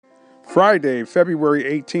Friday, February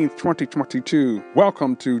 18th, 2022.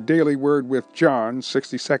 Welcome to Daily Word with John,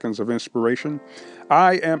 60 Seconds of Inspiration.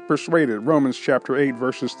 I am persuaded, Romans chapter 8,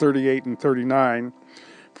 verses 38 and 39.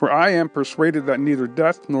 For I am persuaded that neither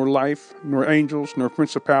death, nor life, nor angels, nor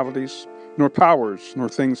principalities, nor powers, nor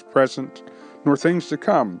things present, nor things to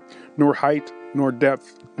come, nor height, nor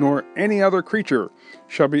depth, nor any other creature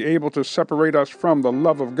shall be able to separate us from the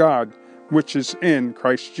love of God, which is in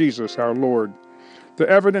Christ Jesus our Lord. The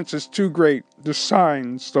evidence is too great, the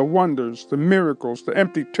signs, the wonders, the miracles, the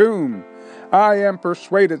empty tomb. I am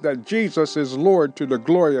persuaded that Jesus is Lord to the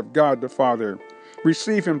glory of God the Father.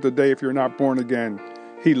 Receive him today if you're not born again.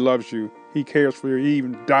 He loves you. He cares for you. He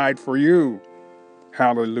even died for you.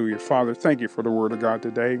 Hallelujah. Father, thank you for the word of God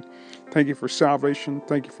today. Thank you for salvation.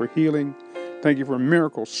 Thank you for healing. Thank you for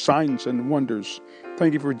miracles, signs, and wonders.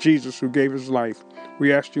 Thank you for Jesus who gave his life.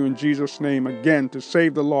 We ask you in Jesus' name again to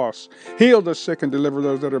save the lost, heal the sick, and deliver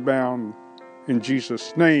those that are bound. In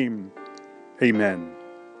Jesus' name, amen.